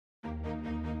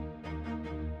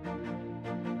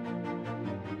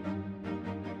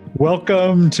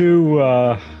Welcome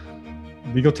to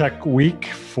Legal Tech Week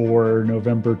for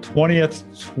November 20th,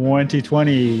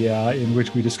 2020, in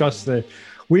which we discuss the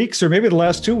weeks, or maybe the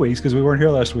last 2 weeks, because we weren't here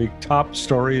last week, top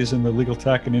stories in the legal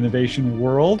tech and innovation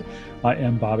world. I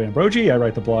am Bob Ambrogi. I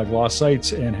write the blog Law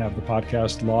Sites and have the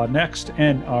podcast Law Next.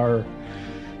 And our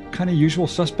kind of usual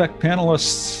suspect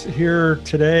panelists here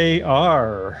today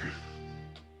are...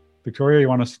 Victoria, you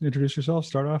want to introduce yourself?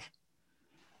 Start off?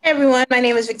 Hey everyone, my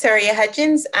name is Victoria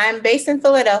Hutchins. I'm based in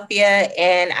Philadelphia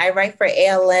and I write for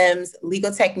ALM's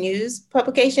Legal Tech News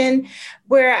publication,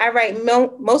 where I write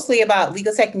mostly about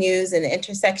legal tech news and the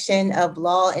intersection of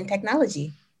law and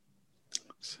technology.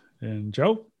 And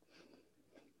Joe?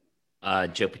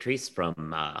 Joe Patrice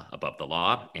from Above the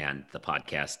Law and the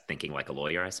podcast Thinking Like a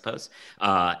Lawyer, I suppose.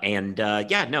 I'm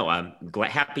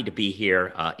happy to be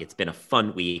here. It's been a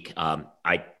fun week. Am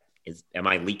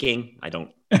I leaking? I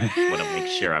don't want to make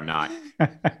sure I'm not.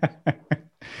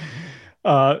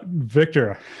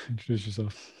 Victor, introduce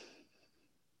yourself.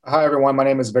 Hi, everyone. My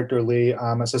name is Victor Lee.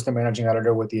 I'm assistant managing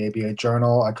editor with the ABA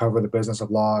Journal. I cover the business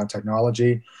of law and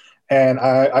technology. And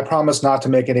I promise not to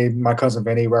make any My Cousin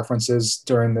Vinny references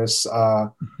during this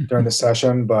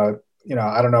session, but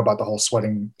I don't know about the whole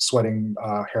sweating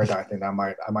hair dye thing. I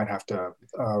might have to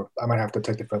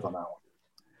take the fifth on that one.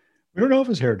 We don't know if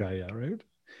it's hair dye yet, right?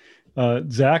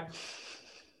 Zach.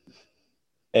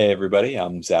 Hey everybody,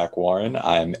 I'm Zach Warren.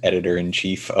 I'm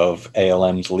editor-in-chief of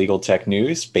ALM's Legal Tech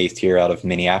News, based here out of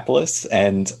Minneapolis.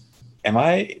 And am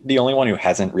I the only one who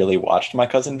hasn't really watched My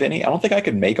Cousin Vinny? I don't think I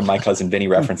could make a My Cousin Vinny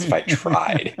reference if I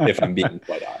tried, if I'm being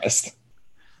quite honest.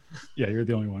 Yeah, you're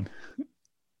the only one.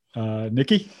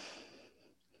 Nikki?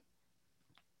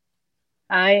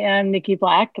 I am Nikki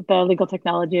Black, the legal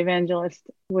technology evangelist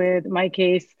with My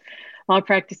Case Law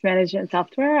Practice Management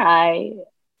Software.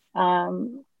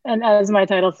 And as my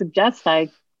title suggests, I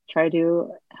try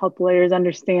to help lawyers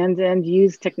understand and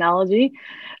use technology,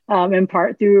 in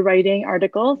part through writing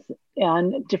articles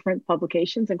on different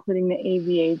publications, including the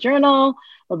ABA Journal,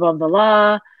 Above the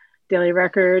Law, Daily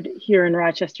Record here in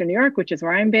Rochester, New York, which is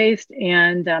where I'm based,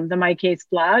 and the My Case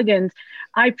blog. And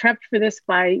I prepped for this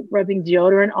by rubbing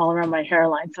deodorant all around my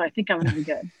hairline, so I think I'm going to be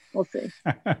good. We'll see.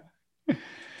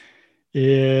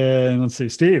 And let's see,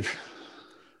 Steve.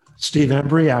 Steve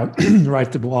Embry, I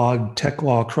write the blog Tech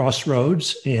Law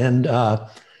Crossroads, and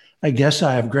I guess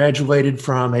I have graduated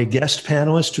from a guest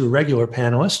panelist to a regular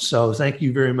panelist, so thank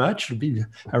you very much.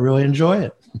 I really enjoy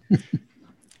it.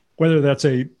 Whether that's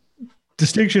a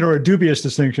distinction or a dubious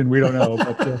distinction, we don't know.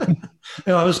 But,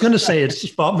 I was going to say it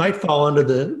might fall under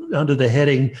the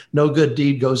heading "No good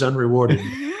deed goes unrewarded."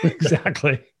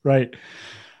 Exactly, right.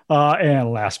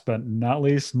 And last but not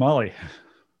least, Molly.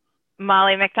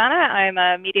 Molly McDonough. I'm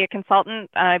a media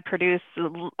consultant. I produce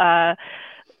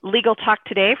Legal Talk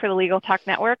Today for the Legal Talk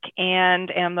Network and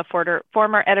am the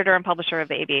former editor and publisher of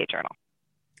the ABA Journal.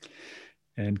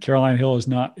 And Caroline Hill is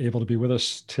not able to be with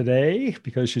us today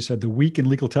because she said the week in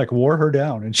legal tech wore her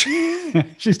down and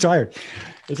she's tired.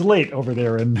 It's late over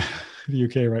there in the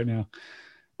UK right now.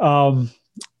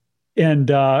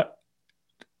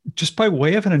 Just by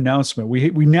way of an announcement,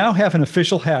 we now have an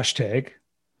official hashtag.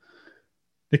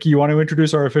 Nikki, you want to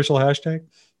introduce our official hashtag?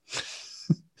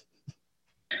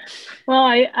 Well,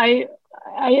 I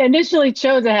initially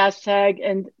chose a hashtag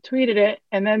and tweeted it,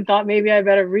 and then thought maybe I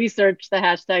better research the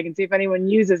hashtag and see if anyone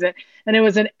uses it. And it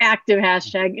was an active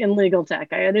hashtag in legal tech.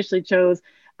 I initially chose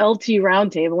LT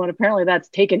Roundtable, and apparently that's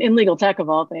taken in legal tech of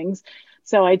all things.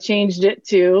 So I changed it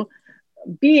to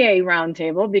BA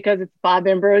Roundtable because it's Bob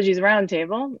Ambrogi's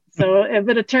Roundtable. So,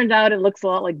 but it turned out it looks a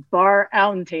lot like Bar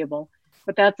Ound Table.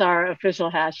 But that's our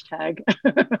official hashtag,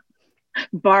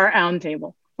 Bar Ound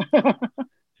Table.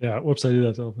 Yeah, whoops, I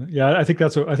did that. Yeah, I think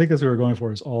that's what we were going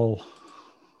for. Is all.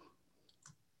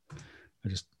 I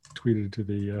just tweeted to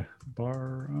the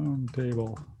Bar Ound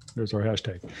Table. There's our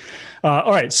hashtag.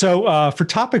 All right, so for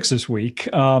topics this week,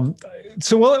 we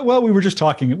were just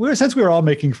talking. Since we were all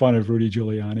making fun of Rudy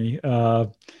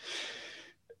Giuliani.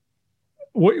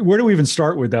 Where do we even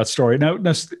start with that story? Now,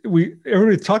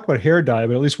 everybody talked about hair dye,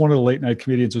 but at least one of the late night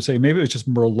comedians would say maybe it was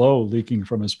just Merlot leaking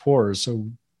from his pores. So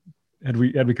had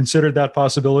we considered that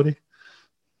possibility?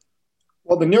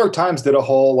 Well, the New York Times did a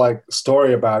whole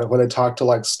story about it where they talked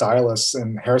to stylists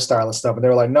and hairstylist stuff, and they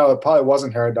were like, no, it probably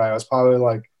wasn't hair dye. It was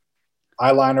probably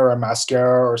eyeliner or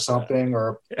mascara or something,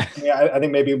 or I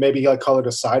think maybe he colored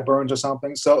his sideburns or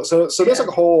something. So there's a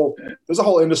whole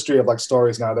industry of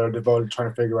stories now that are devoted to trying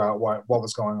to figure out what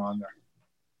was going on there.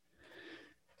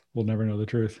 We'll never know the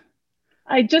truth.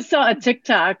 I just saw a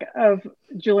TikTok of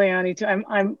Giuliani too.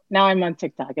 I'm on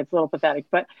TikTok. It's a little pathetic,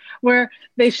 but where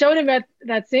they showed him at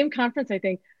that same conference, I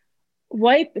think,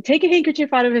 take a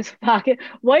handkerchief out of his pocket,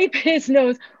 wipe his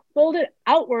nose, fold it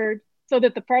outward so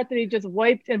that the part that he just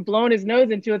wiped and blown his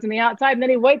nose into is on the outside. And then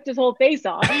he wiped his whole face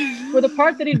off with the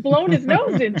part that he'd blown his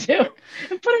nose into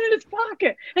and put it in his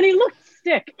pocket. And he looked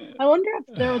sick. I wonder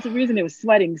if there was a reason he was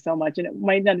sweating so much, and it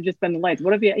might not have just been the lights.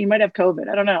 What if he might have COVID?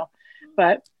 I don't know.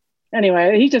 But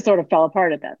anyway, he just sort of fell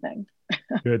apart at that thing.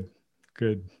 Good.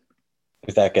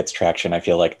 If that gets traction, I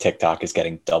feel like TikTok is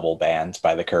getting double banned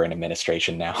by the current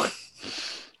administration now.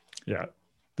 Yeah.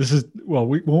 We just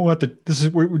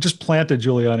planted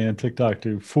Giuliani on TikTok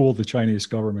to fool the Chinese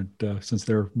government since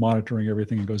they're monitoring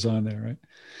everything that goes on there, right?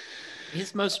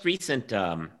 His most recent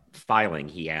filing,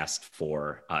 he asked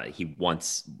for, he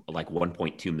wants like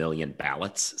 1.2 million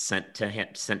ballots sent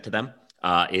to them.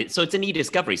 So it's an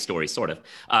e-discovery story, sort of.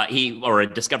 Or a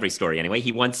discovery story anyway.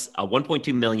 He wants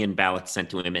 1.2 million ballots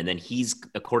sent to him, and then he's,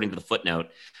 according to the footnote,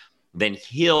 then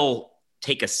he'll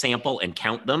take a sample and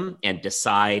count them and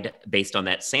decide based on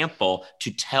that sample to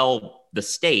tell the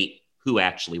state who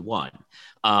actually won.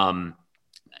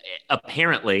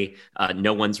 Apparently,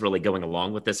 no one's really going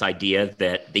along with this idea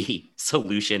that the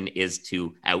solution is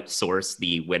to outsource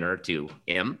the winner to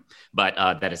him, but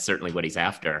that is certainly what he's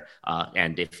after.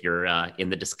 And if you're in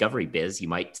the discovery biz, you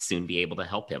might soon be able to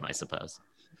help him, I suppose.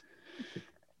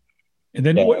 And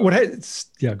then go ahead.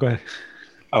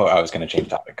 Oh, I was going to change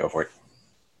topic. Go for it.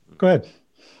 Go ahead.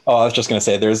 Oh, I was just going to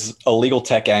say there's a legal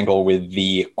tech angle with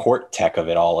the court tech of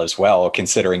it all as well,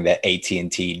 considering that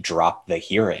AT&T dropped the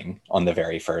hearing on the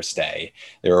very first day.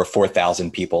 There were 4,000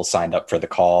 people signed up for the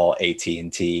call.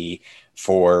 AT&T,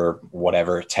 for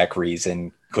whatever tech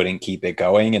reason, couldn't keep it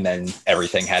going. And then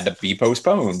everything had to be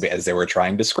postponed as they were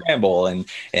trying to scramble, and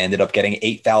ended up getting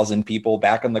 8,000 people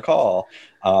back on the call.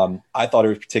 I thought it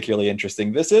was particularly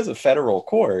interesting. This is a federal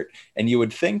court, and you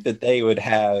would think that they would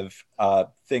have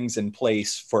things in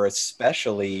place for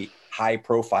especially high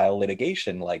profile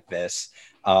litigation like this.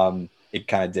 It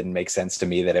kind of didn't make sense to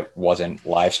me that it wasn't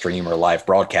live streamed or live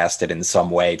broadcasted in some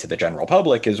way to the general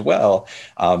public as well.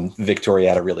 Victoria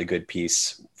had a really good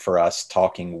piece for us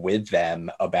talking with them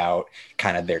about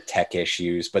kind of their tech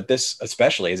issues, but this,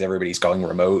 especially as everybody's going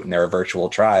remote and there are virtual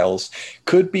trials,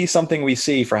 could be something we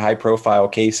see for high profile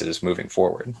cases moving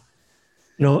forward.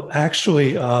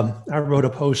 Actually, I wrote a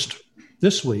post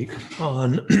this week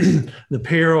on the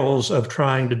perils of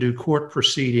trying to do court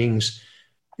proceedings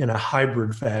in a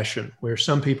hybrid fashion, where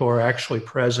some people are actually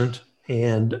present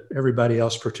and everybody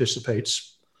else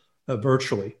participates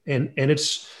virtually. And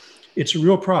it's a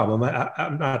real problem.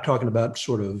 I'm not talking about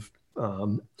sort of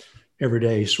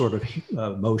everyday sort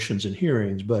of motions and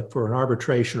hearings, but for an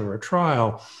arbitration or a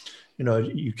trial,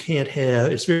 you can't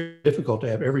have, it's very difficult to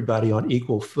have everybody on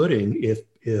equal footing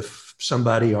if some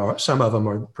of them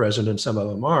are present and some of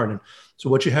them aren't. And so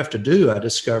what you have to do, I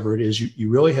discovered, is you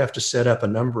really have to set up a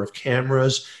number of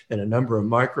cameras and a number of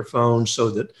microphones so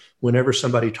that whenever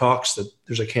somebody talks, that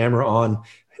there's a camera on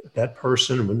that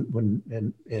person,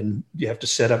 and you have to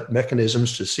set up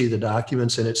mechanisms to see the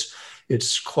documents. And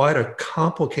it's quite a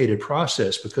complicated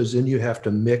process, because then you have to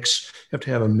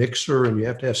have a mixer, and you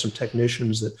have to have some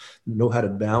technicians that know how to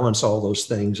balance all those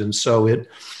things. And so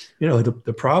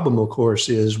the problem, of course,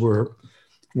 is we're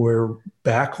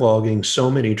backlogging so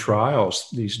many trials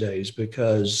these days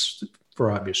because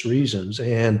for obvious reasons.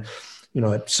 And,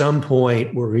 at some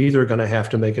point we're either going to have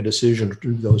to make a decision to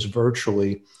do those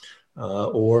virtually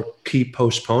or keep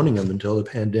postponing them until the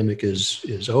pandemic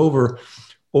is over,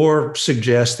 or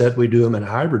suggest that we do them in a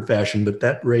hybrid fashion. But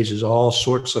that raises all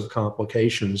sorts of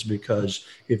complications, because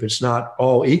if it's not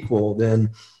all equal,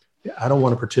 then I don't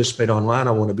want to participate online.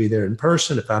 I want to be there in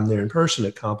person. If I'm there in person,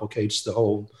 it complicates the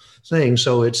whole thing.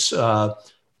 So it's,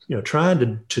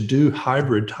 trying to do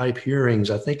hybrid type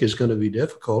hearings, I think, is going to be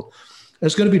difficult.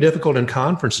 It's going to be difficult in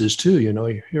conferences too.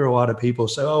 You hear a lot of people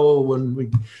say, "Oh,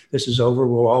 when this is over,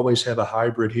 we'll always have a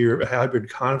hybrid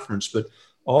conference." But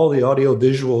all the audio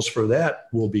visuals for that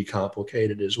will be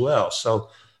complicated as well. So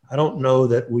I don't know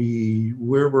that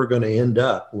where we're going to end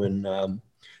up when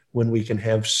we can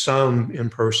have some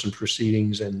in-person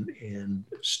proceedings and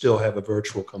still have a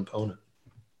virtual component.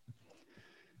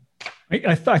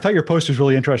 I thought your post was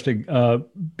really interesting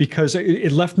because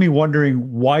it left me wondering,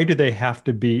 why do they have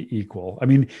to be equal? I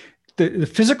mean, the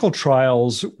physical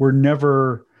trials were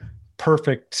never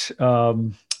perfect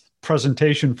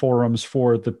presentation forums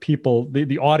for the people,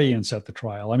 the audience at the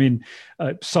trial. I mean,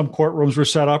 some courtrooms were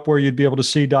set up where you'd be able to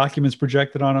see documents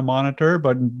projected on a monitor,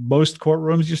 but in most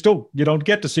courtrooms, you don't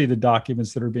get to see the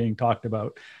documents that are being talked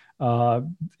about.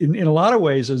 In a lot of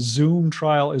ways, a Zoom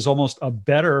trial is almost a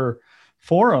better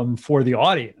forum for the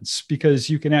audience, because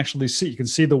you can actually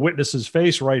see the witness's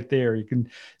face right there. You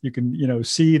can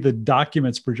see the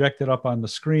documents projected up on the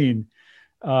screen.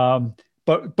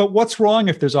 But what's wrong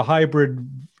if there's a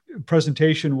hybrid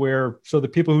presentation so the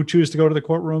people who choose to go to the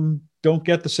courtroom don't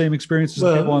get the same experience as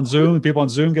the people on Zoom? People on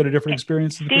Zoom get a different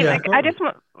experience. Steve, I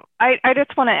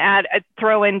just want to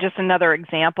throw in just another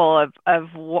example of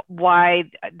why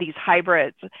these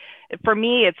hybrids. For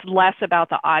me, it's less about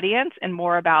the audience and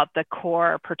more about the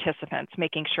core participants,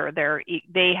 making sure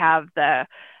they have that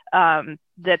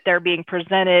they're being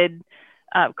presented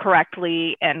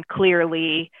correctly and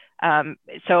clearly.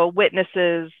 So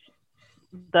witnesses,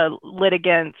 the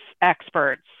litigants,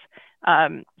 experts,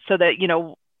 so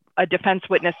that a defense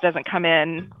witness doesn't come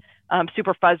in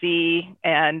super fuzzy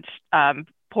and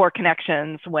poor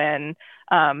connections when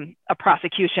a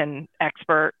prosecution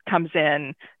expert comes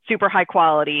in super high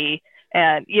quality.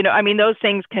 And, those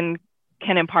things can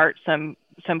impart some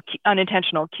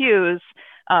unintentional cues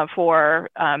for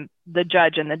the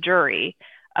judge and the jury,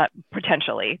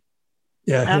 potentially.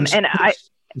 Yeah.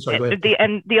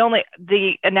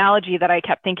 The analogy that I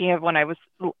kept thinking of when I was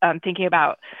thinking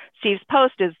about Steve's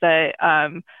post is that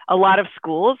a lot of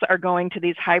schools are going to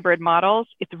these hybrid models.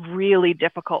 It's really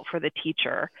difficult for the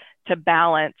teacher to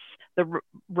balance the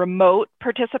remote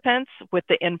participants with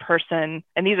the in-person,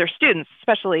 and these are students,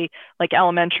 especially like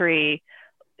elementary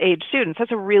age students.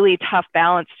 That's a really tough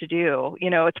balance to do.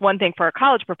 It's one thing for a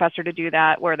college professor to do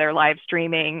that where they're live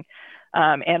streaming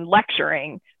and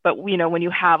lecturing, but when you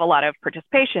have a lot of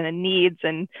participation and needs,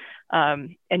 and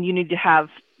you need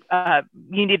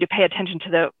to pay attention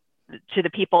to the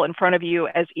people in front of you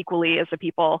as equally as the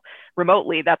people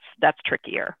remotely, that's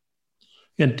trickier.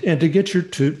 And to get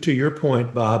to your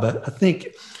point, Bob, I think,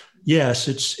 yes,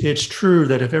 it's true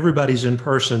that if everybody's in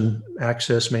person,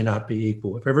 access may not be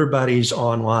equal. If everybody's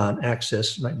online,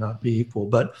 access might not be equal.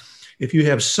 But if you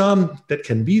have some that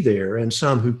can be there and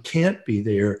some who can't be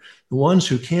there, the ones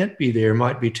who can't be there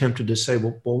might be tempted to say,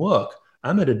 well, look,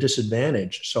 I'm at a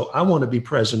disadvantage, so I want to be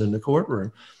present in the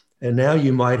courtroom. And now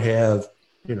you might have,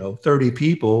 30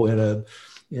 people in a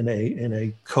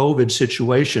COVID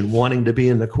situation wanting to be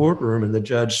in the courtroom, and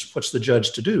what's the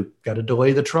judge to do? Got to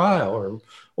delay the trial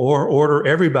or order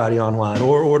everybody online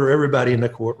or order everybody in the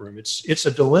courtroom. It's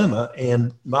a dilemma.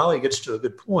 And Molly gets to a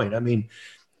good point.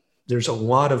 There's a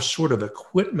lot of sort of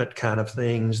equipment kind of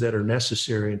things that are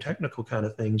necessary and technical kind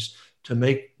of things to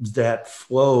make that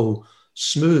flow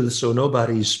smooth, so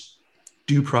nobody's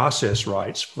due process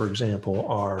rights, for example,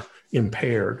 are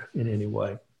impaired in any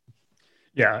way.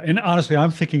 Yeah. And honestly,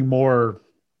 I'm thinking more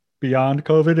beyond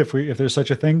COVID, if there's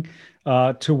such a thing,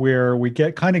 to where we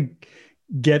get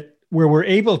where we're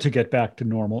able to get back to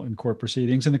normal in court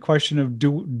proceedings. And the question of,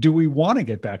 do we want to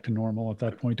get back to normal at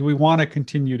that point? Do we want to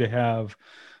continue to have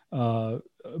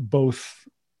both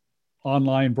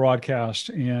online broadcast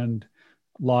and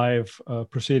live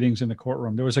proceedings in the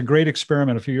courtroom? There was a great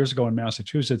experiment a few years ago in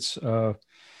Massachusetts,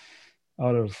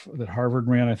 that Harvard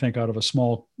ran, I think, out of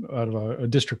a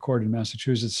district court in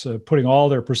Massachusetts, putting all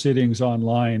their proceedings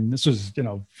online. This was,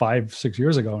 5-6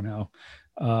 years ago now.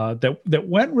 That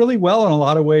went really well in a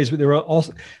lot of ways, but there were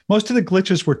also, most of the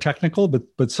glitches were technical,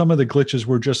 but some of the glitches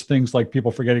were just things like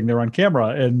people forgetting they're on camera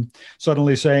and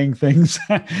suddenly saying things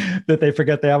that they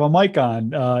forget they have a mic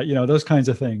on, those kinds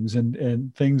of things,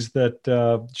 and things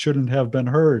that shouldn't have been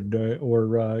heard,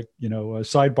 or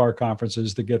sidebar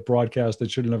conferences that get broadcast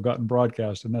that shouldn't have gotten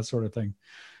broadcast, and that sort of thing.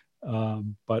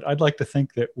 But I'd like to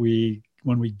think that when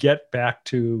we get back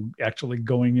to actually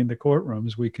going into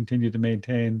courtrooms, we continue to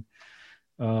maintain,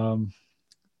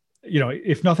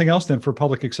 if nothing else, then for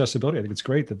public accessibility. I think it's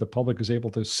great that the public is able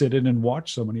to sit in and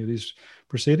watch so many of these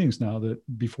proceedings now that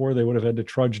before they would have had to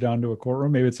trudge down to a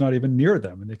courtroom. Maybe it's not even near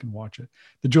them and they can watch it.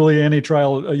 The Giuliani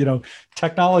trial,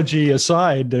 technology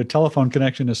aside, the telephone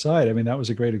connection aside, that was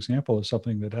a great example of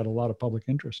something that had a lot of public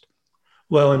interest.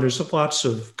 Well, and there's lots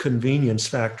of convenience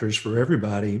factors for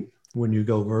everybody when you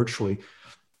go virtually,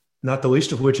 not the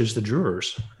least of which is the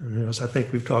jurors. As I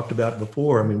think we've talked about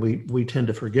before, we tend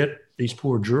to forget these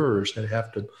poor jurors that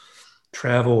have to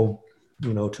travel,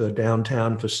 to a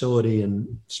downtown facility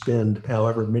and spend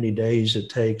however many days it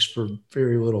takes for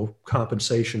very little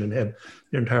compensation and have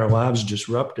their entire lives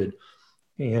disrupted.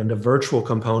 And a virtual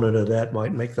component of that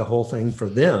might make the whole thing for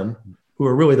them, who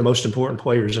are really the most important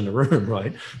players in the room,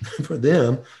 right? For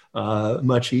them,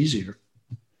 much easier.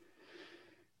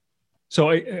 So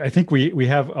I think we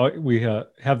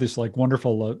have this like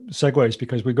wonderful segues,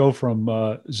 because we go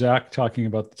from Zach talking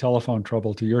about the telephone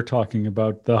trouble to you're talking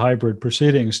about the hybrid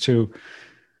proceedings to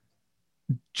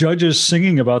judges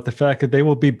singing about the fact that they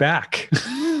will be back.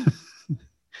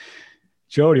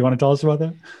 Joe, do you want to tell us about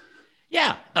that?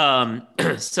 Yeah.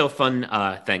 So fun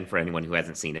thing for anyone who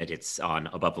hasn't seen it. It's on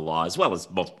Above the Law as well as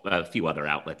a few other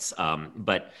outlets.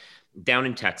 But down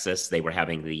in Texas, they were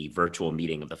having the virtual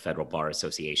meeting of the Federal Bar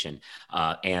Association,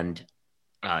 and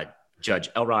Judge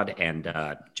Elrod and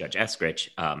Judge Eskrich,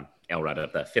 Elrod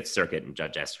of the Fifth Circuit and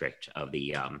Judge Eskrich of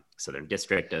the Southern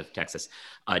District of Texas,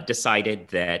 decided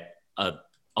that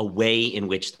a way in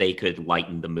which they could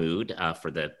lighten the mood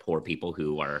for the poor people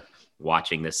who are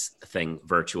watching this thing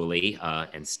virtually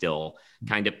and still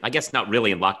kind of, I guess, not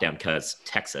really in lockdown because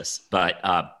Texas,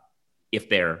 but if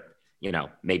they're,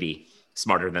 maybe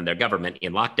smarter than their government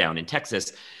in lockdown in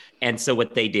Texas. And so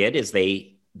what they did is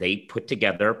they put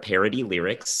together parody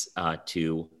lyrics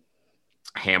to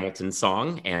Hamilton's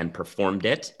song and performed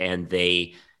it, and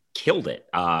they killed it.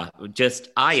 I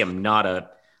am not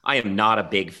a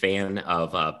big fan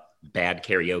of bad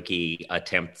karaoke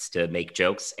attempts to make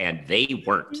jokes, and they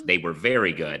weren't. They were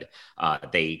very good.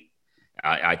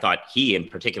 I thought he in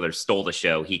particular stole the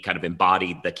show. He kind of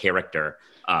embodied the character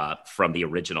from the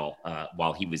original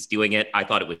while he was doing it. I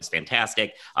thought it was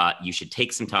fantastic. You should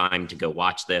take some time to go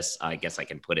watch this. I guess I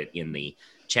can put it in the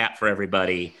chat for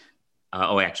everybody.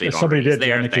 Actually, it somebody did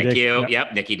there. Yeah, Thank you. Yeah.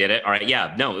 Yep, Nikki did it. All right.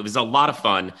 Yeah, no, it was a lot of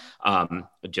fun.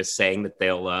 Just saying that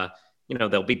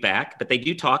they'll be back, but they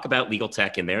do talk about legal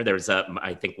tech in there. There's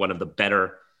I think one of the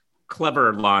better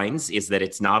clever lines is that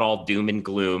it's not all doom and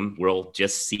gloom. We'll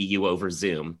just see you over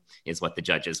Zoom is what the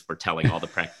judges were telling all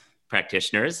the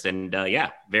practitioners. And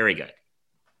very good.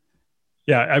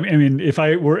 Yeah. I mean, if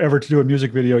I were ever to do a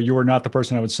music video, you are not the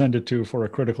person I would send it to for a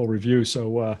critical review.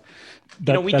 So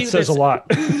that says a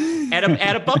lot.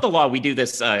 At Above the Law, we do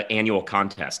this annual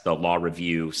contest, the Law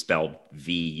Review, spelled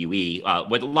VUE.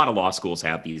 What a lot of law schools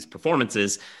have these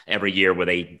performances every year where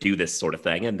they do this sort of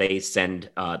thing, and they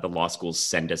the law schools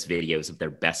send us videos of their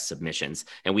best submissions,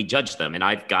 and we judge them. And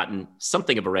I've gotten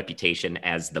something of a reputation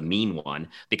as the mean one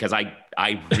because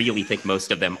I really think most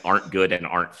of them aren't good and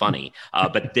aren't funny.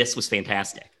 But this was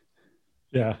fantastic.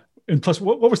 Yeah. And plus,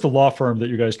 what was the law firm that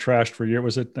you guys trashed for years?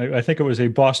 Was it? I think it was a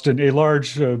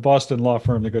large Boston law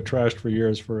firm that got trashed for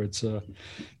years for its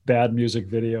bad music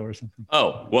video or something.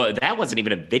 Oh, well, that wasn't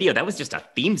even a video. That was just a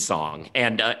theme song,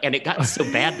 and it got so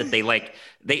bad that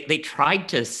they tried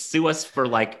to sue us for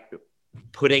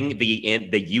putting the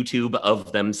YouTube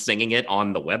of them singing it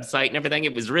on the website and everything.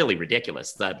 It was really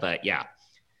ridiculous. But yeah,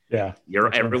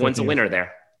 everyone's a winner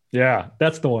there. Yeah,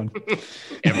 that's the one.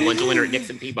 Everyone's a winner at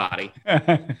Nixon Peabody.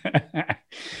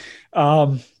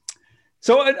 So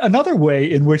another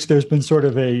way in which there's been sort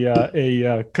of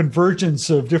a convergence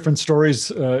of different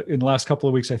stories in the last couple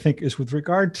of weeks, I think, is with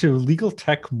regard to legal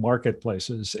tech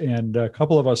marketplaces. And a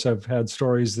couple of us have had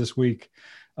stories this week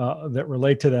that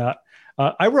relate to that.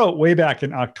 I wrote way back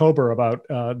in October about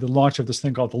the launch of this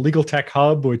thing called the Legal Tech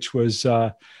Hub, which was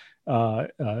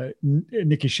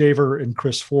Nikki Shaver and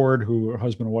Chris Ford, who are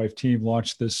husband and wife team,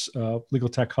 launched this Legal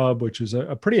Tech Hub, which is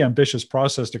a pretty ambitious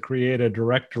process to create a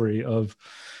directory of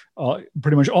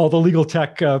pretty much all the legal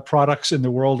tech products in the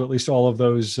world, at least all of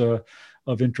those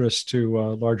of interest to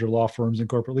larger law firms and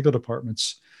corporate legal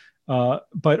departments.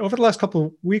 But over the last couple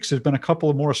of weeks, there's been a couple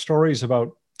of more stories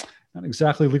about not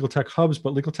exactly legal tech hubs,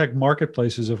 but legal tech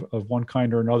marketplaces of one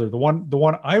kind or another. The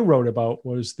one I wrote about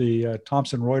was the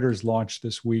Thomson Reuters launch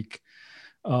this week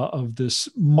of this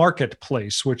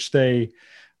marketplace, which they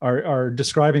are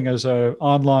describing as an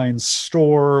online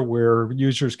store where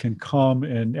users can come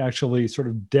and actually sort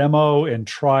of demo and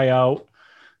try out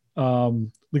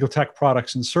legal tech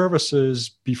products and services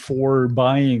before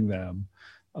buying them.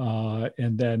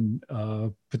 And then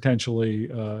potentially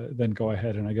then go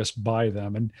ahead and I guess buy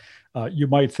them. And you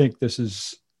might think this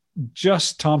is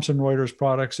just Thomson Reuters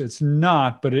products. It's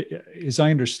not, but as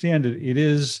I understand it, it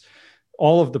is.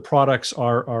 All of the products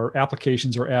are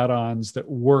applications or add-ons that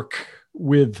work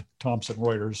with Thomson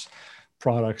Reuters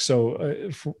products.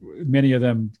 So many of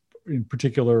them in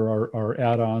particular are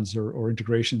add-ons or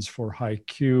integrations for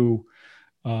HighQ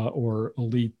or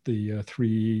Elite, the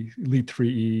Elite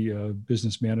 3E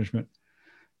business management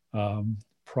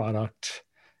product.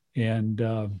 And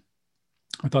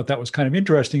I thought that was kind of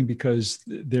interesting because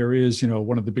there is,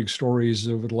 one of the big stories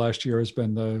over the last year has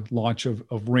been the launch of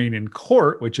Rain in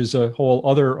Court, which is a whole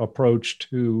other approach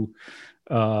to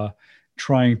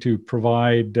trying to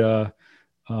provide they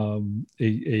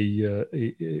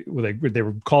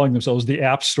were calling themselves the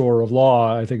App Store of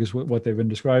Law, I think is what they've been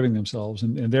describing themselves.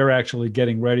 And they're actually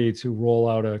getting ready to roll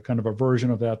out a kind of a version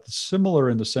of that that's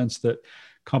similar in the sense that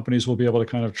companies will be able to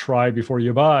kind of try before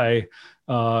you buy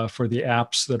for the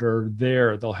apps that are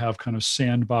there. They'll have kind of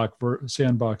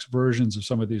sandbox versions of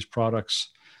some of these products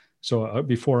So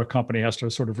before a company has to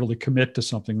sort of really commit to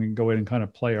something, we can go in and kind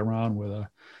of play around with a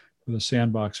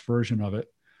sandbox version of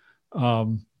it.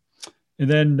 And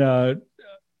then, I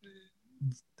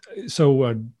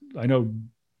know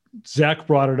Zach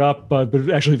brought it up, but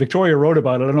actually Victoria wrote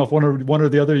about it. I don't know if one or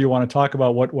the other you want to talk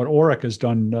about what Oric has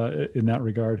done in that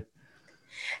regard.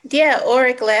 Yeah,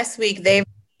 Oric last week, they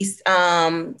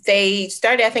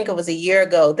started, I think it was a year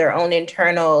ago, their own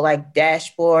internal like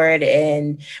dashboard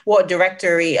and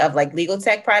directory of like legal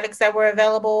tech products that were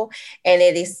available. And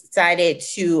they decided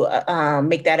to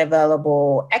make that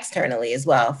available externally as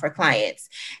well for clients.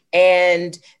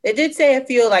 And they did say a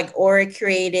few like Oric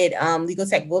created legal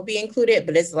tech will be included,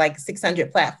 but it's like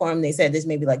 600 platform. They said there's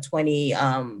maybe like 20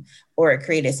 Oric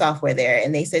created software there.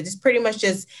 And they said it's pretty much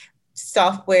just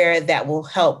software that will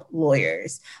help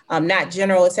lawyers, not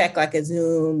general tech like a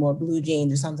Zoom or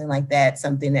BlueJeans or something like that,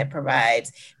 something that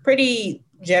provides pretty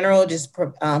general, just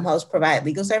helps provide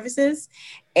legal services.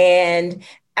 And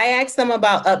I asked them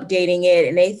about updating it,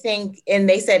 and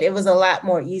they said it was a lot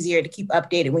more easier to keep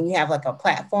updated when you have like a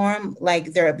platform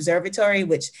like their observatory,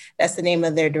 which that's the name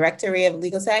of their directory of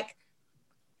legal tech.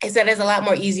 He said it's a lot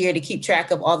more easier to keep track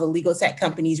of all the legal tech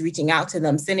companies reaching out to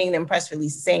them, sending them press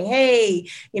releases saying, hey,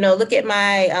 look at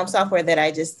my software that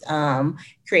I just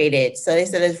created. So they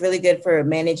said it's really good for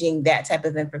managing that type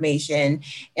of information.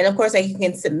 And of course, like you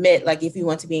can submit, like if you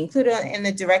want to be included in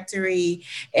the directory,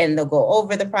 and they'll go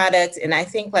over the products. And I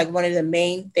think like one of the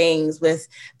main things with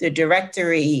the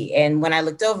directory, and when I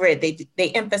looked over it, they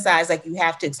emphasize like you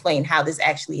have to explain how this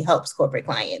actually helps corporate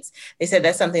clients. They said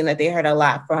that's something that they heard a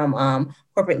lot from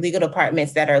corporate legal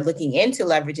departments that are looking into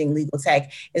leveraging legal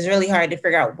tech. Is really hard to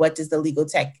figure out what does the legal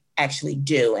tech actually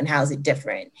do and how is it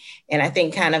different. And I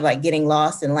think kind of like getting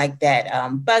lost in like that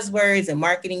buzzwords and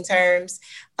marketing terms,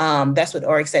 that's what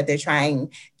Oric said they're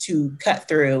trying to cut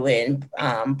through and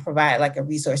provide like a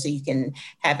resource so you can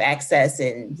have access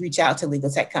and reach out to legal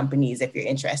tech companies if you're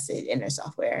interested in their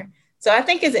software. So I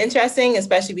think it's interesting,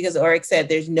 especially because Oric said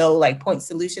there's no like point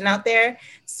solution out there.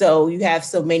 So you have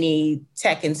so many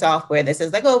tech and software that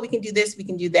says like, oh, we can do this, we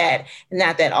can do that, and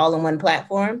not that all in one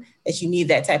platform, that you need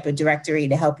that type of directory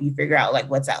to help you figure out like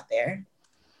what's out there.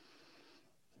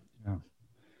 Yeah.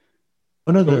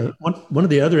 One of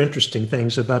the other interesting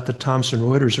things about the Thomson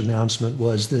Reuters announcement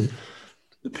was the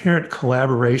apparent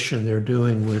collaboration they're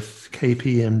doing with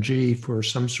KPMG for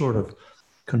some sort of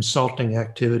consulting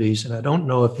activities. And I don't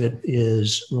know if it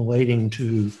is relating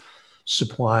to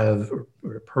supply of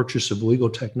or purchase of legal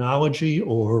technology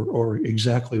or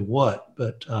exactly what,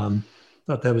 but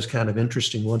thought that was kind of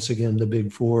interesting. Once again, the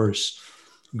big fours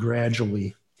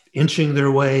gradually inching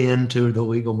their way into the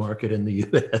legal market in the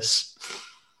US.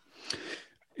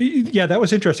 Yeah, that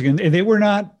was interesting. And they were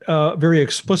not very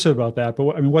explicit about that.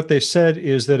 But I mean, what they said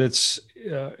is that it's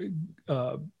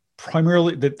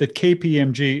primarily that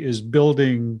KPMG is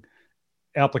building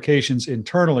applications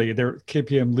internally. Their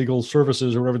KPM Legal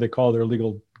Services, or whatever they call their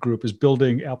legal group, is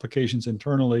building applications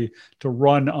internally to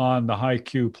run on the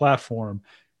HighQ platform.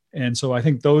 And so I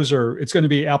think it's going to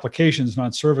be applications,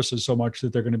 not services so much,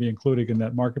 that they're going to be included in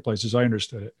that marketplace, as I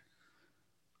understood it.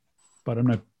 But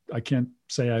I can't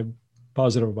say I'm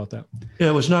positive about that. Yeah,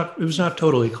 it was not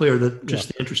totally clear. That just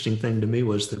the interesting thing to me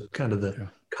was the kind of the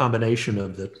combination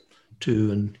of the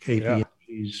two, and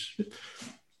KPMG's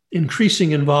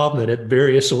increasing involvement at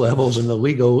various levels in the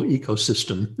legal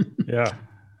ecosystem. Yeah.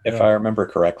 If I remember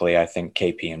correctly, I think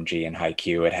KPMG and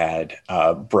HighQ had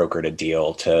brokered a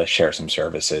deal to share some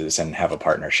services and have a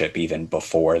partnership even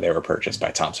before they were purchased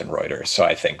by Thomson Reuters. So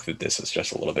I think that this is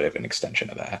just a little bit of an extension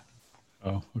of that.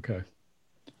 Oh, okay.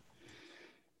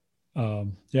 I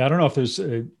don't know if there's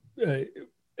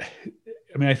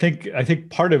I think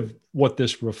part of what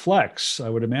this reflects, I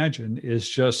would imagine, is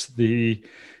just the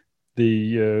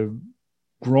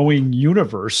growing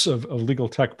universe of legal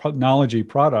technology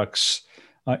products.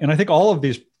 And I think all of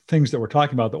these things that we're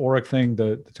talking about, the Oric thing,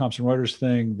 the Thomson Reuters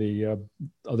thing, the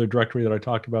other directory that I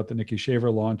talked about that Nikki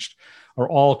Shaver launched, are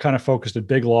all kind of focused at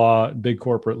big law, big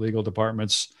corporate legal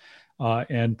departments.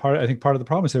 And I think part of the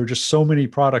problem is there are just so many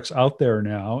products out there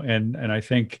now. And I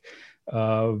think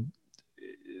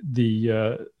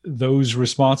those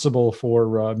responsible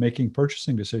for making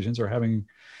purchasing decisions are having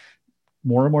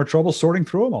more and more trouble sorting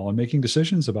through them all and making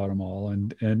decisions about them all,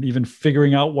 and even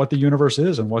figuring out what the universe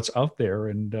is and what's out there.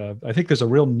 And I think there's a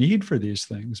real need for these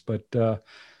things. But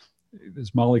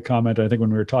as Molly commented, I think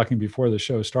when we were talking before the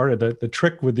show started, the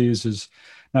trick with these is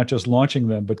not just launching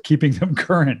them, but keeping them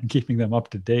current and keeping them up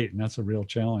to date. And that's a real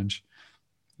challenge.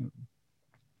 Yeah,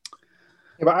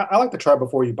 but I like the try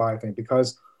before you buy thing,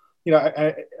 because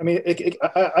I mean,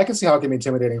 I can see how it can be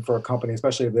intimidating for a company,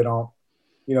 especially if they don't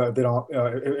if they don't,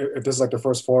 if this is like their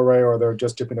first foray or they're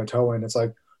just dipping their toe in, it's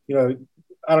like,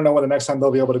 I don't know when the next time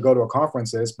they'll be able to go to a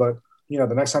conference is, but the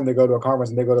next time they go to a conference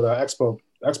and they go to the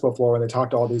expo floor and they talk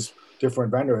to all these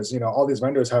different vendors, all these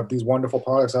vendors have these wonderful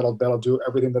products that'll do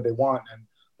everything that they want and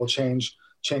will change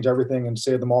everything and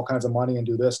save them all kinds of money and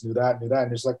do this and do that and do that.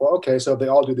 And it's like, well, okay, so if they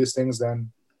all do these things,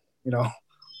 then,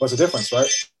 what's the difference, right?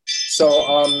 So,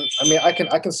 I mean, I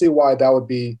can see why that would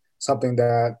be something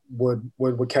that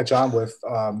would catch on with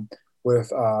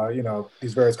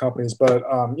these various companies. But,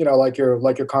 like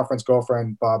your conference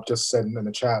girlfriend, Bob, just said in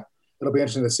the chat, it'll be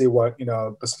interesting to see what,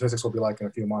 the statistics will be like in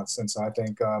a few months. And so I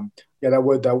think,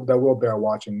 that will bear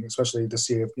watching, especially to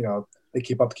see if, they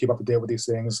keep up to date with these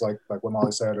things, like what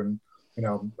Molly said, and,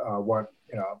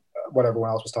 what everyone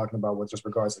else was talking about with just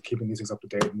regards to keeping these things up to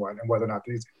date and whether or not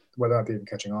they're even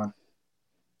catching on.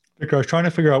 Victor, I was trying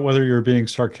to figure out whether you're being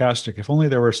sarcastic. If only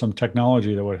there were some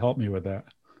technology that would help me with that.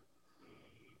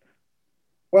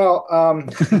 Well,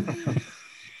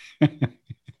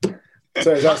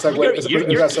 so is that segue? Is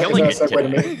that segue to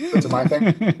me? To my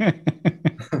thing?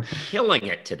 Killing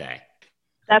it today.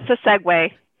 That's a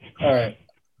segue. All right.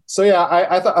 So yeah,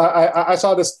 I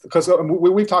saw this because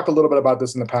we've talked a little bit about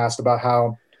this in the past about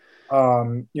how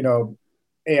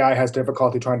AI has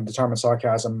difficulty trying to determine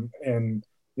sarcasm in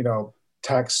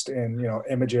text and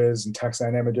images and text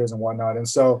and images and whatnot. And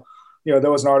so there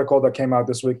was an article that came out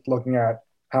this week looking at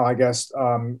how I guess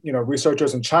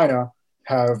researchers in China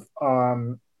have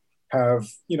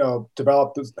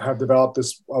developed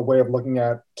this way of looking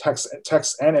at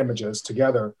text and images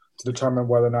together to determine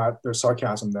whether or not there's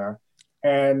sarcasm there.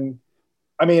 And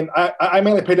I mean, I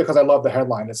mainly picked it because I love the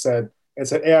headline. It said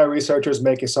AI researchers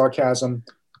make a sarcasm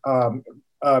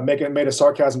made a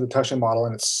sarcasm detection model,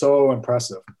 and it's so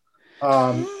impressive.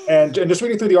 And just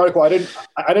reading through the article, I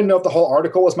didn't know if the whole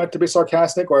article was meant to be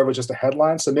sarcastic or if it was just a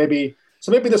headline. So maybe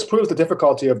this proves the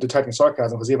difficulty of detecting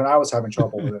sarcasm, because even I was having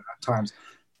trouble with it at times.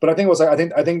 But I think it was like I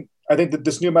think that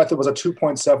this new method was a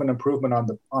 2.7 improvement on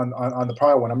the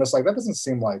prior one. I'm just like, that doesn't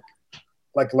seem like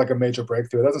a major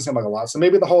breakthrough. It doesn't seem like a lot. So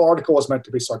maybe the whole article was meant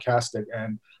to be sarcastic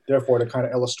and therefore to kind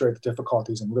of illustrate the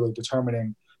difficulties in really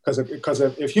determining, because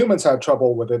if humans have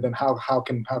trouble with it, then how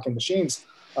can machines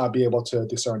be able to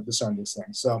discern these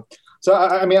things? So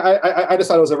I mean, I just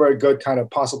thought it was a very good kind of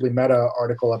possibly meta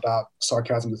article about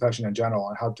sarcasm detection in general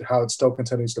and how it still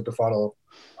continues to befuddle,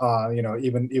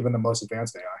 even the most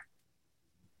advanced AI.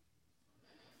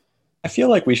 I feel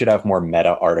like we should have more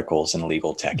meta articles in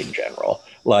legal tech in general.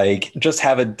 Like, just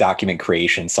have a document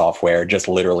creation software just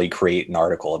literally create an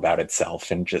article about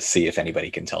itself and just see if anybody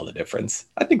can tell the difference.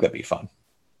 I think that'd be fun.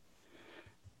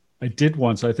 I did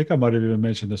once. I think I might have even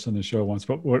mentioned this on the show once.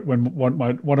 But when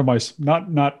one of my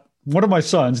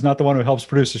sons, not the one who helps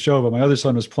produce the show, but my other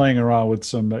son was playing around with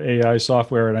some AI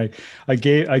software, and I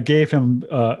gave him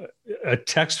a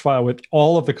text file with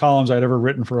all of the columns I'd ever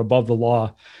written for Above the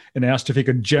Law, and asked if he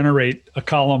could generate a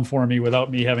column for me without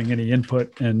me having any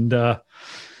input. And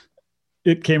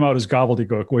it came out as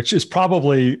gobbledygook, which is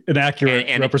probably an accurate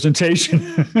representation.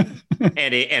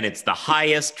 and it's the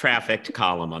highest trafficked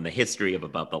column on the history of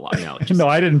Above the Law. No,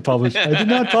 I didn't publish. I did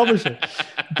not publish it,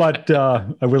 but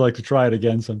I would like to try it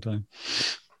again sometime.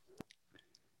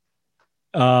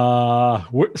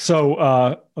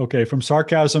 Okay, from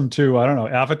sarcasm to, I don't know,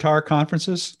 avatar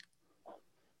conferences.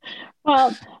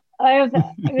 Well,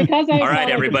 because I all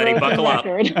right, everybody, buckle up.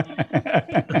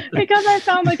 Because I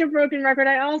sound like a broken record,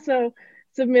 I also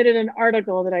submitted an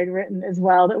article that I'd written as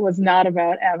well that was not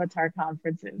about avatar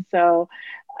conferences. So,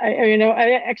 I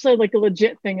actually like a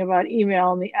legit thing about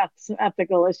email and the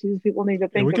ethical issues people need to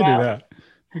think about.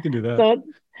 We can do that. So,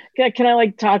 can I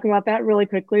talk about that really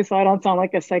quickly so I don't sound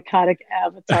like a psychotic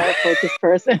avatar-focused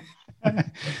person?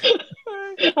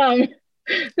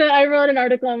 So I wrote an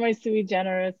article on my sui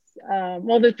generis,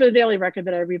 for the Daily Record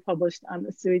that I republished on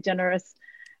the sui generis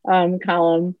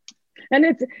column, and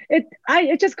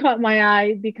it just caught my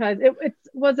eye because it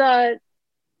was a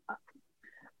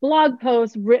blog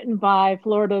post written by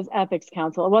Florida's Ethics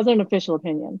Council. It wasn't an official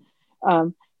opinion,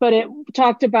 but it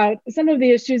talked about some of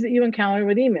the issues that you encounter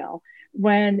with email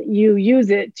when you use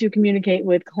it to communicate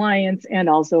with clients and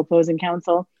also opposing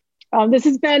counsel. This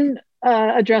has been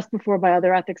addressed before by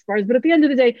other ethics bars, but at the end of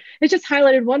the day, it just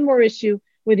highlighted one more issue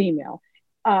with email,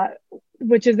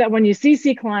 which is that when you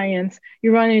CC clients,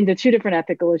 you run into two different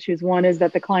ethical issues. One is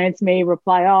that the clients may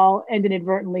reply all and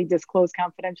inadvertently disclose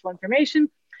confidential information.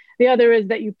 The other is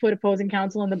that you put opposing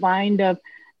counsel in the bind of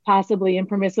possibly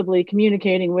impermissibly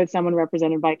communicating with someone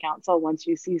represented by counsel once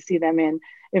you CC them in,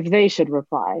 if they should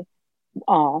reply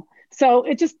all. So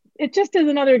it just is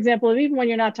another example of, even when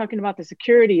you're not talking about the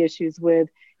security issues with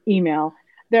email,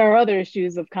 there are other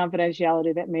issues of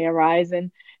confidentiality that may arise.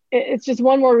 And it's just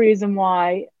one more reason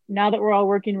why, now that we're all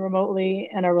working remotely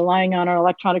and are relying on our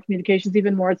electronic communications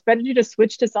even more, it's better to just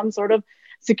switch to some sort of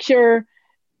secure,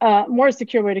 more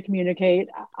secure way to communicate.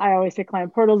 I always say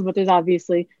client portals, but there's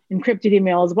obviously encrypted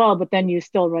email as well, but then you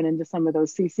still run into some of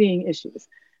those CCing issues.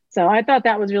 So I thought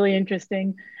that was really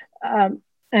interesting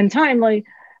and timely.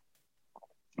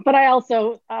 But I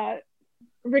also,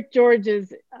 Rick George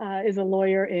is a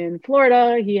lawyer in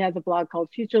Florida. He has a blog called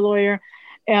Future Lawyer.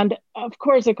 And of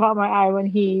course, it caught my eye when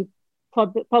he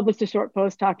published a short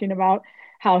post talking about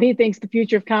how he thinks the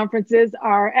future of conferences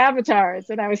are avatars.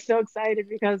 And I was so excited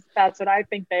because that's what I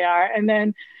think they are. And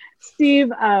then Steve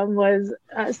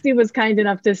was kind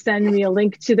enough to send me a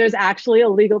link to, there's actually a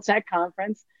legal tech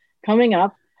conference coming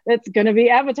up that's going to be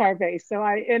avatar based.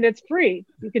 And it's free.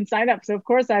 You can sign up. So of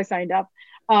course I signed up.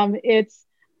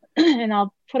 And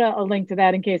I'll put a link to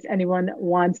that in case anyone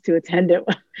wants to attend it.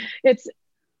 It's,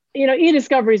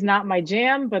 e-discovery is not my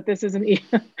jam, but this isn't,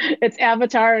 it's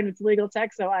avatar and it's legal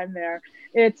tech, so I'm there.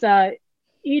 It's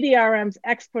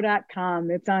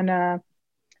edrmsexpo.com. It's on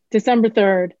December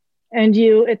 3rd. And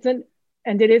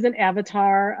it is an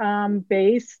avatar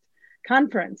based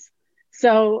conference.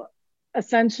 So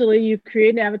essentially you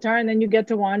create an avatar and then you get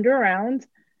to wander around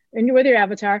and you're with your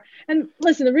avatar. And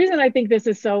listen, the reason I think this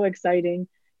is so exciting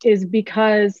is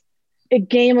because it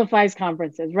gamifies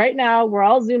conferences. Right now, we're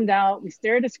all zoomed out. We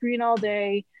stare at a screen all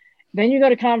day. Then you go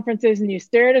to conferences and you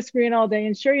stare at a screen all day.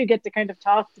 And sure, you get to kind of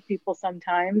talk to people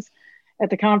sometimes at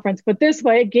the conference, but this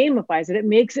way it gamifies it. It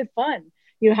makes it fun.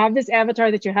 You have this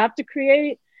avatar that you have to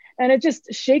create and it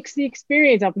just shakes the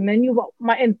experience up. And then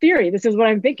in theory, this is what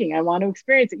I'm thinking. I want to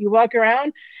experience it. You walk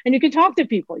around and you can talk to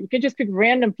people. You can just pick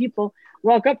random people,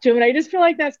 walk up to them. And I just feel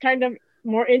like that's kind of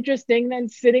more interesting than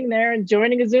sitting there and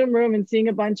joining a Zoom room and seeing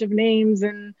a bunch of names.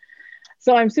 And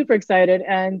so I'm super excited.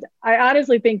 And I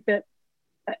honestly think that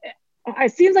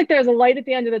it seems like there's a light at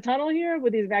the end of the tunnel here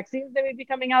with these vaccines that may be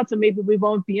coming out. So maybe we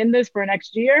won't be in this for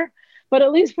next year, but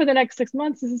at least for the next 6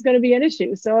 months, this is going to be an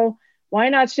issue. So why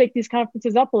not shake these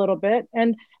conferences up a little bit?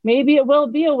 And maybe it will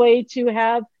be a way to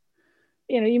have,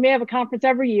 you may have a conference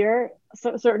every year,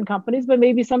 certain companies, but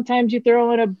maybe sometimes you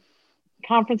throw in a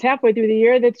conference halfway through the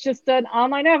year that's just an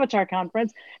online avatar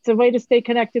conference. It's a way to stay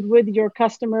connected with your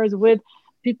customers, with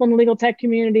people in the legal tech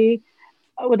community,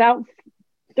 without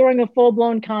throwing a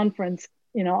full-blown conference,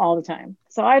 all the time.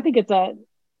 So I think it's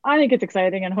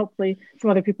exciting, and hopefully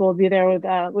some other people will be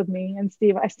there with me and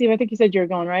Steve. Steve, I think you said you're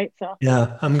going, right? So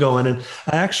yeah, I'm going, and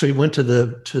I actually went to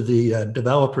the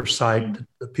developer site,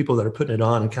 the people that are putting it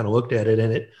on, and kind of looked at it,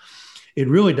 and it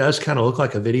really does kind of look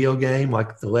like a video game,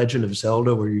 like The Legend of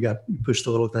Zelda, where you push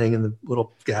the little thing and the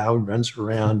little guy runs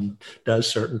around and does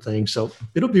certain things. So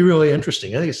it'll be really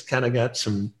interesting. I think it's kind of got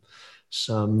some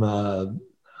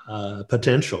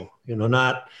potential.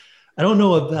 I don't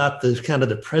know about the kind of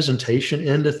the presentation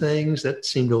end of things. That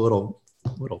seemed a little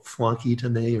flunky to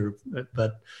me,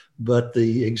 but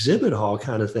the exhibit hall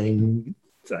kind of thing,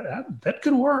 that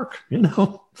could work.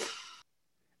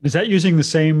 Is that using the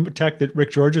same tech that Rick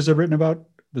George's have written about,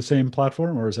 the same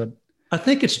platform, or is that? I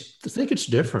think it's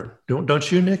different.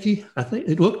 Don't you, Nikki? I think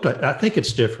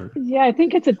it's different. Yeah, I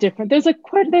think it's different. There's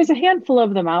a handful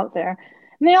of them out there,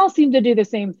 and they all seem to do the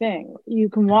same thing. You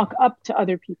can walk up to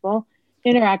other people,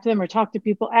 interact with them, or talk to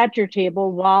people at your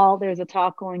table while there's a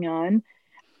talk going on,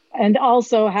 and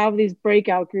also have these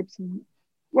breakout groups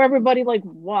where everybody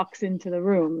walks into the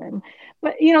room.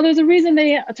 But there's a reason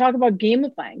they talk about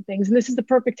gamifying things. And this is the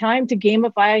perfect time to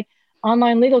gamify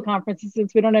online legal conferences,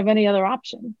 since we don't have any other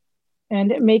option,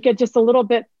 and make it just a little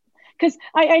bit, because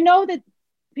I know that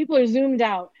people are zoomed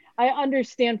out. I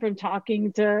understand from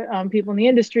talking to people in the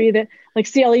industry that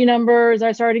CLE numbers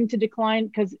are starting to decline,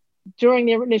 because during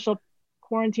the initial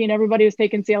quarantine, everybody was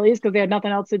taking CLEs because they had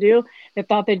nothing else to do. They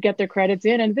thought they'd get their credits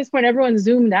in. And at this point, everyone's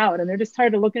zoomed out and they're just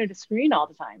tired of looking at a screen all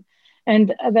the time.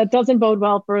 And that doesn't bode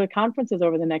well for the conferences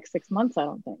over the next 6 months, I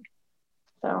don't think.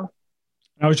 So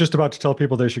I was just about to tell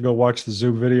people they should go watch the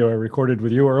Zoom video I recorded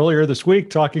with you earlier this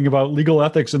week talking about legal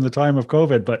ethics in the time of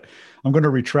COVID, but I'm going to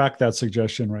retract that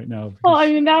suggestion right now. Well,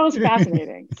 that was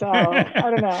fascinating. So I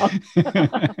don't know.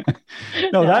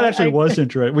 No, that actually was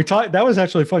interesting. That was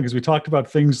actually fun because we talked about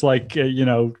things like, some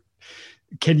of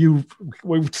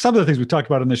the things we talked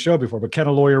about on this show before, but can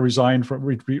a lawyer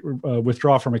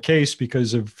withdraw from a case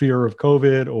because of fear of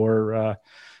COVID, or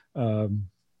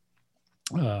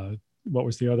what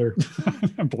was the other?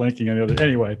 I'm blanking on the other.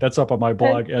 Anyway, that's up on my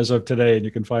blog as of today, and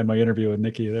you can find my interview with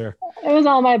Nikki there. It was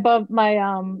all the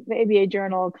ABA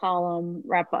Journal column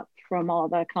wrap up from all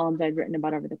the columns I'd written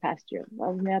about over the past year,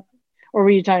 wasn't that? Or were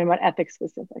you talking about ethics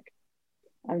specific?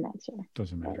 I'm not sure.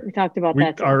 Doesn't matter. We talked about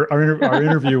that. Our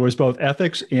interview was both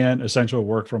ethics and essential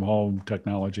work from home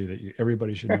technology that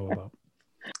everybody should know about.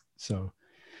 So,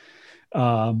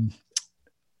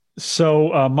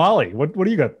 Molly, what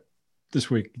do you got this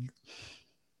week?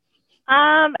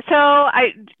 So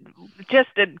I just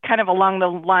kind of along the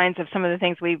lines of some of the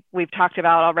things we've talked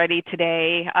about already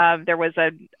today. There was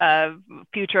a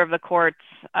Future of the Courts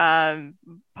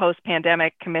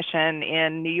post-pandemic commission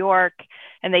in New York,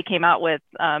 and they came out with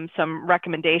some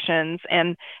recommendations.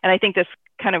 And I think this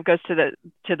kind of goes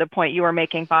to the point you were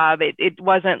making, Bob. It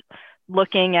wasn't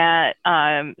looking at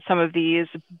some of these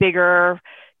bigger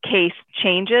case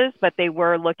changes, but they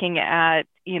were looking at,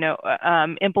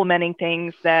 implementing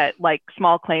things that like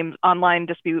small claims, online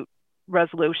dispute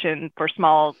resolution for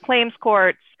small claims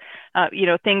courts,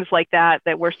 things like that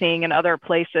we're seeing in other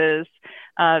places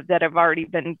that have already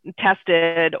been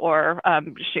tested or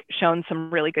shown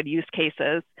some really good use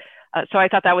cases. So I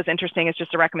thought that was interesting. It's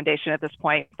just a recommendation at this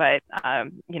point, but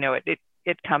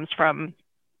it comes from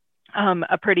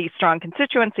a pretty strong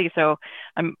constituency. So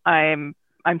I'm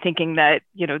thinking that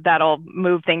that'll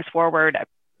move things forward,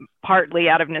 partly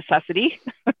out of necessity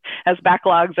as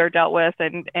backlogs are dealt with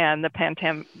and the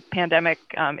pandemic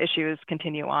issues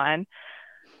continue on.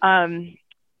 And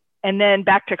then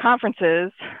back to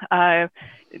conferences,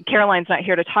 Caroline's not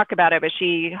here to talk about it, but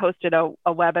she hosted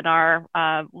a webinar,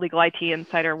 Legal IT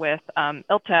Insider with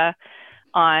ILTA,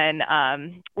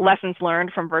 on lessons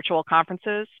learned from virtual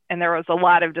conferences. And there was a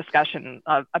lot of discussion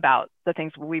about the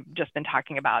things we've just been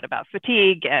talking about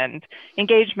fatigue and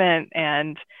engagement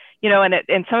and,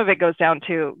 and some of it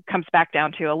comes back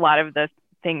down to a lot of the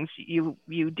things you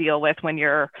deal with when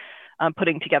you're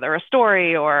putting together a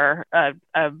story or a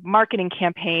marketing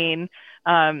campaign.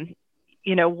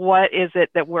 What is it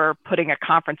that we're putting a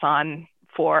conference on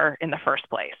for in the first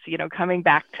place? Coming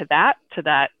back to that,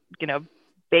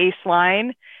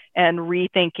 baseline and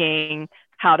rethinking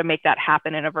how to make that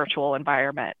happen in a virtual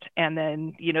environment. And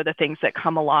then, the things that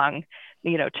come along,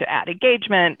 to add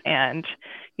engagement and,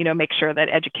 make sure that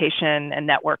education and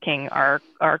networking are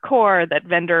core, that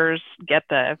vendors get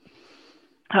the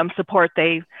support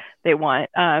they want.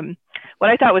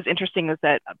 What I thought was interesting is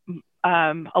that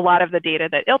a lot of the data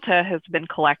that ILTA has been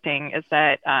collecting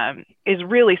is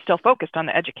really still focused on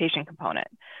the education component.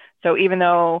 So even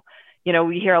though,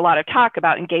 we hear a lot of talk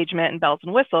about engagement and bells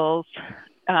and whistles,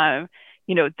 to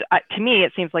me,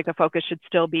 it seems like the focus should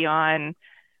still be on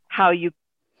how you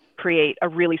create a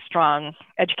really strong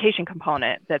education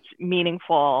component that's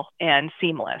meaningful and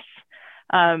seamless.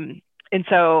 And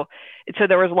so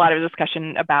there was a lot of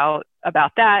discussion about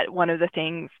that. One of the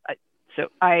things, so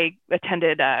I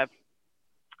attended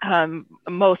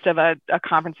most of a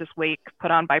conference this week put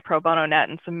on by Pro Bono Net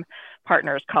and some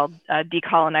partners called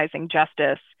Decolonizing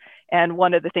Justice. And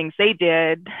one of the things they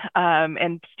did,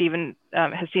 and Stephen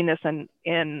has seen this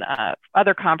in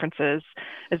other conferences,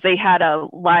 is they had a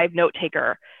live note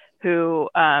taker who,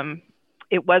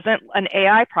 it wasn't an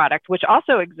AI product, which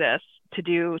also exists to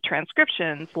do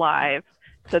transcriptions live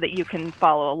so that you can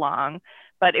follow along.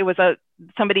 But it was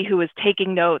somebody who was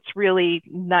taking notes, really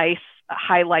nice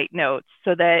highlight notes,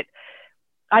 so that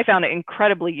I found it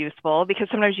incredibly useful, because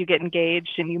sometimes you get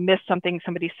engaged and you miss something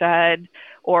somebody said,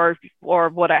 or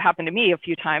what happened to me a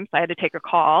few times. I had to take a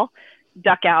call,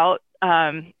 duck out,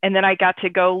 and then I got to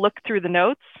go look through the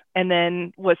notes, and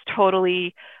then was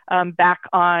totally back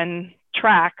on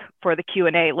track for the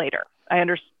Q&A later. I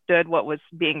understood what was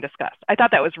being discussed. I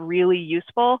thought that was really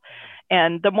useful.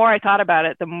 And the more I thought about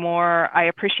it, the more I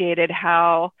appreciated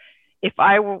how,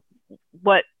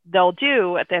 what they'll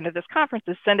do at the end of this conference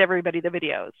is send everybody the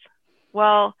videos.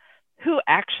 Well, who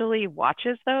actually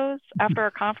watches those after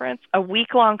a conference? A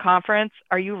week-long conference,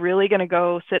 are you really going to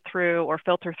go sit through or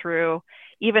filter through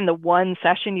even the one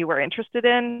session you were interested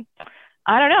in?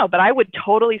 I don't know, but I would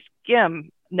totally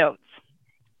skim notes,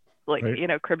 like,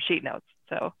 right, crib sheet notes.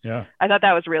 So yeah, I thought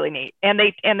that was really neat. And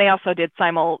they also did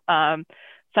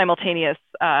simultaneous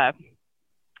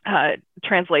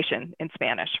translation in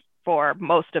Spanish for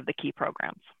most of the key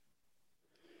programs.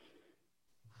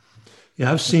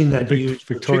 Yeah, I've seen that used.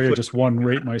 Victoria just won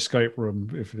Rate My Skype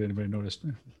Room, if anybody noticed.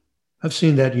 I've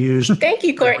seen that used. Thank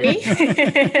you, Courtney.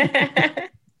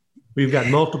 We've got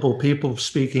multiple people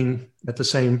speaking at the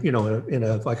same, in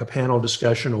a panel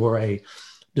discussion or a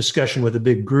discussion with a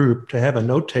big group. To have a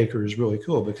note taker is really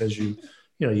cool, because you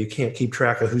can't keep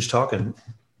track of who's talking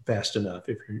fast enough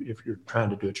if you're trying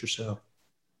to do it yourself.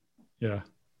 Yeah.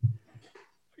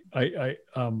 I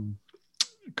a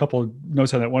couple of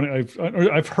notes on that one.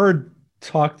 I've heard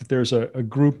talk that there's a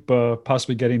group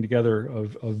possibly getting together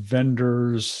of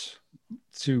vendors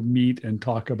to meet and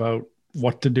talk about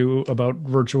what to do about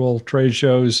virtual trade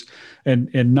shows,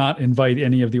 and not invite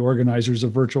any of the organizers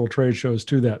of virtual trade shows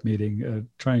to that meeting.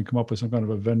 Try and come up with some kind of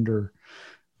a vendor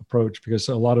approach, because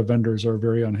a lot of vendors are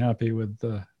very unhappy with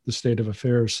the state of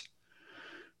affairs.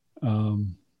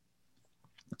 And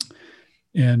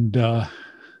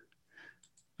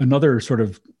another sort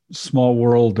of small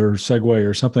world or segue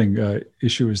or something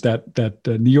issue is that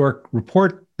New York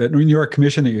report, that New York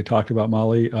commission that you talked about,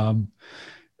 Molly.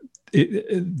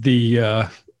 There's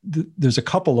a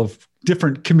couple of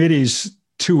different committees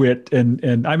to it,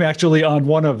 and I'm actually on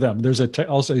one of them. There's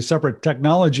also a separate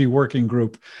technology working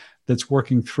group that's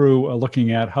working through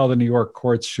looking at how the New York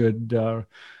courts should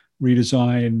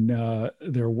redesign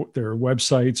their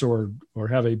websites or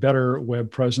have a better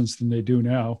web presence than they do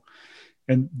now.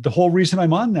 And the whole reason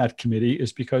I'm on that committee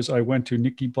is because I went to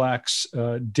Nikki Black's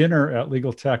dinner at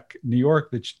Legal Tech New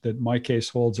York that my case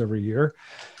holds every year,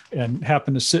 and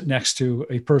happened to sit next to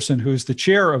a person who's the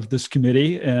chair of this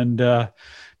committee. And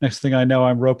next thing I know,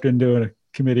 I'm roped into a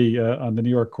committee on the New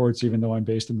York courts, even though I'm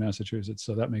based in Massachusetts.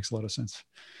 So that makes a lot of sense.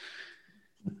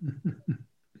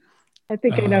 I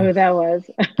think I know who that was.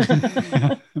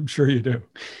 I'm sure you do.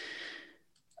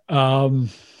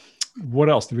 What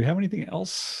else? Do we have anything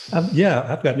else? I've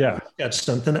got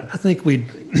something. I think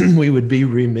we would be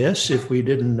remiss if we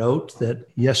didn't note that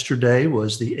yesterday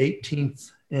was the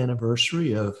 18th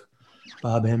anniversary of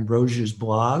Bob Ambrosia's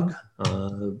blog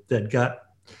that got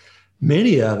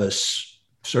many of us,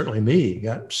 certainly me,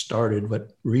 got started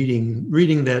with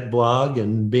reading that blog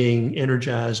and being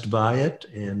energized by it.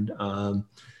 And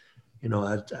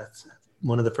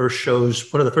one of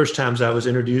the first times I was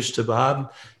introduced to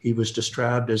Bob, he was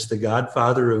described as the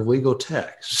godfather of legal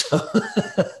tech. So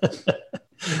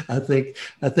I think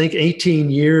 18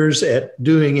 years at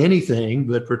doing anything,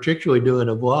 but particularly doing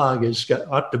a blog,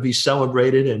 ought to be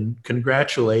celebrated and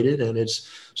congratulated, and it's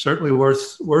certainly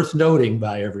worth noting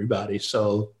by everybody.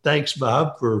 So thanks,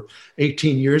 Bob, for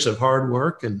 18 years of hard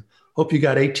work, and hope you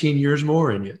got 18 years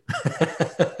more in you.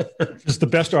 It's the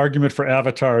best argument for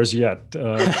avatars yet.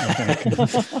 I think.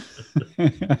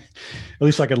 At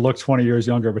least I could look 20 years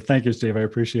younger, but thank you, Steve. I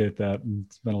appreciate that. And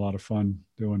it's been a lot of fun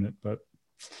doing it. But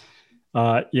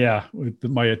my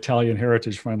Italian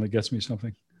heritage finally gets me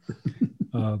something.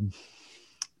 Was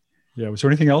there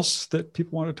anything else that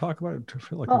people want to talk about? I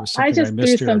feel like there was something I just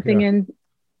threw something into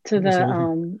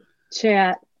the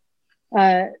chat.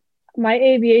 My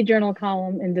ABA Journal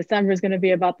column in December is going to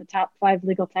be about the top 5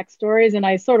 legal tech stories. And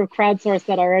I sort of crowdsourced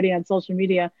that already on social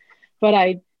media, but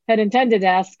I had intended to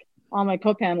ask all my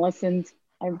co-panelists, and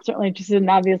I'm certainly interested in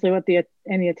obviously what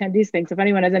any attendees think. So if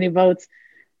anyone has any votes,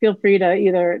 feel free to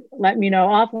either let me know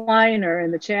offline or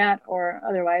in the chat, or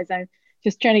otherwise. I'm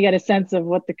just trying to get a sense of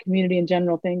what the community in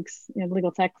general thinks,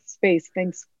 legal tech space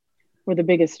thinks were the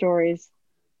biggest stories.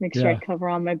 Make sure I cover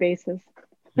all my bases.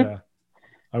 Yeah.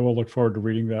 I will look forward to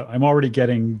reading that. I'm already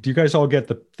getting, do you guys all get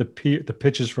the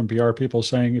pitches from PR people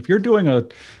saying, if you're doing a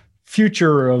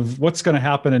future of what's going to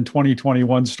happen in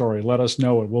 2021 story, let us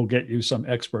know and we'll get you some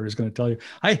expert who's going to tell you.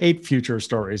 I hate future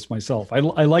stories myself. I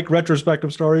like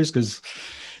retrospective stories because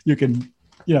you can,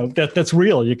 that's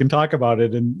real. You can talk about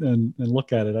it and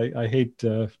look at it. I hate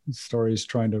stories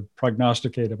trying to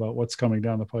prognosticate about what's coming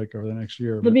down the pike over the next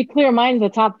year. To be clear, mine's the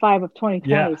top 5 of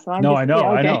 2020. Yeah. So I'm I know.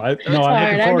 I'm looking forward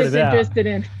to that. I'm just interested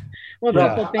in what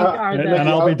people think are the... And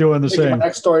I'll be doing the same. My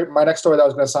next story that I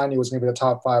was going to assign you was going to be the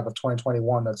top 5 of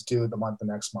 2021 that's due the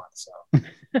next month. So you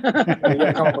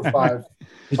gotta come up with 5.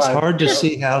 It's hard to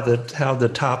see how the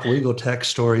top legal tech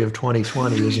story of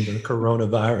 2020 isn't the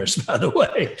coronavirus, by the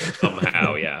way.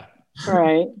 Somehow, yeah.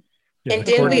 Right. Yeah, and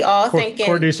didn't we all think...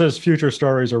 Courtney says future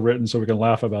stories are written so we can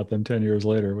laugh about them 10 years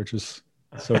later, which is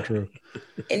so true.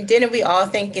 And didn't we all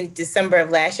think in December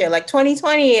of last year, like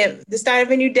 2020, the start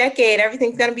of a new decade,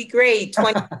 everything's going to be great.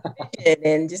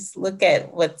 And just look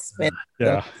at what's been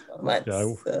so much.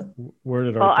 Yeah. So. Where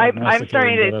did I'm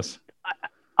starting to get us?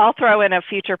 I'll throw in a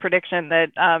future prediction that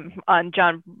on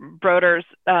John Broder's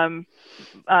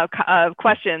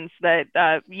questions that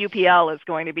UPL is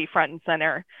going to be front and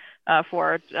center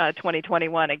for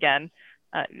 2021 again,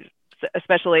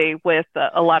 especially with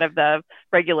a lot of the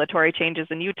regulatory changes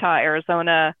in Utah,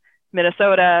 Arizona,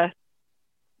 Minnesota.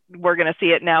 We're going to see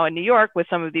it now in New York with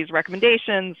some of these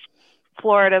recommendations.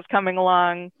 Florida's coming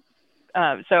along.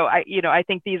 So I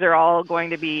think these are all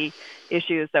going to be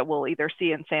issues that we'll either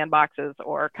see in sandboxes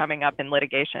or coming up in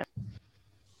litigation.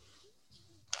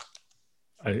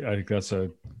 I think that's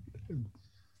a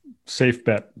safe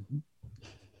bet.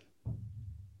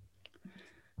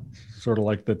 Sort of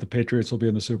like that the Patriots will be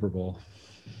in the Super Bowl.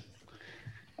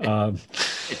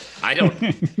 I don't.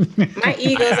 My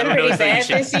Eagles are pretty bad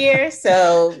this year,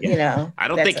 so you know. I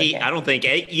don't think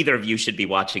either of you should be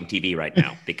watching TV right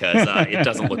now because it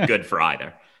doesn't look good for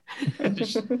either.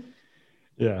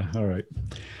 Yeah. All right.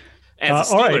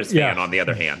 As a Steelers fan, on the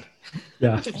other hand.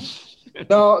 Yeah.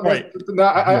 No,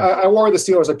 I worry the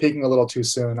Steelers are peaking a little too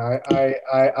soon.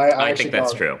 I think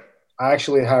that's true. I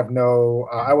actually have no.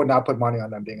 I would not put money on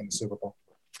them being in the Super Bowl.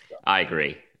 So. I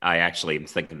agree. I actually am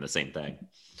thinking the same thing.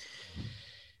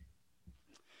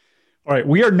 All right,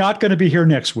 we are not going to be here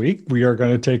next week. We are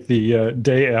going to take the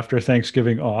day after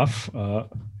Thanksgiving off,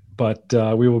 but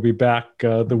we will be back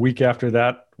the week after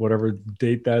that, whatever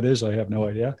date that is. I have no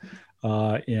idea.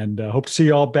 And hope to see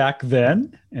you all back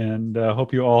then. And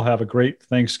hope you all have a great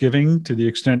Thanksgiving to the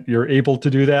extent you're able to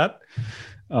do that.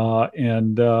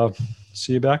 And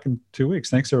see you back in 2 weeks.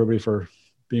 Thanks, everybody, for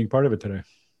being part of it today.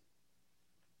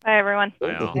 Bye, everyone.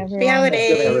 Bye all. Happy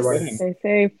holidays. Everybody. Stay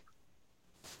safe.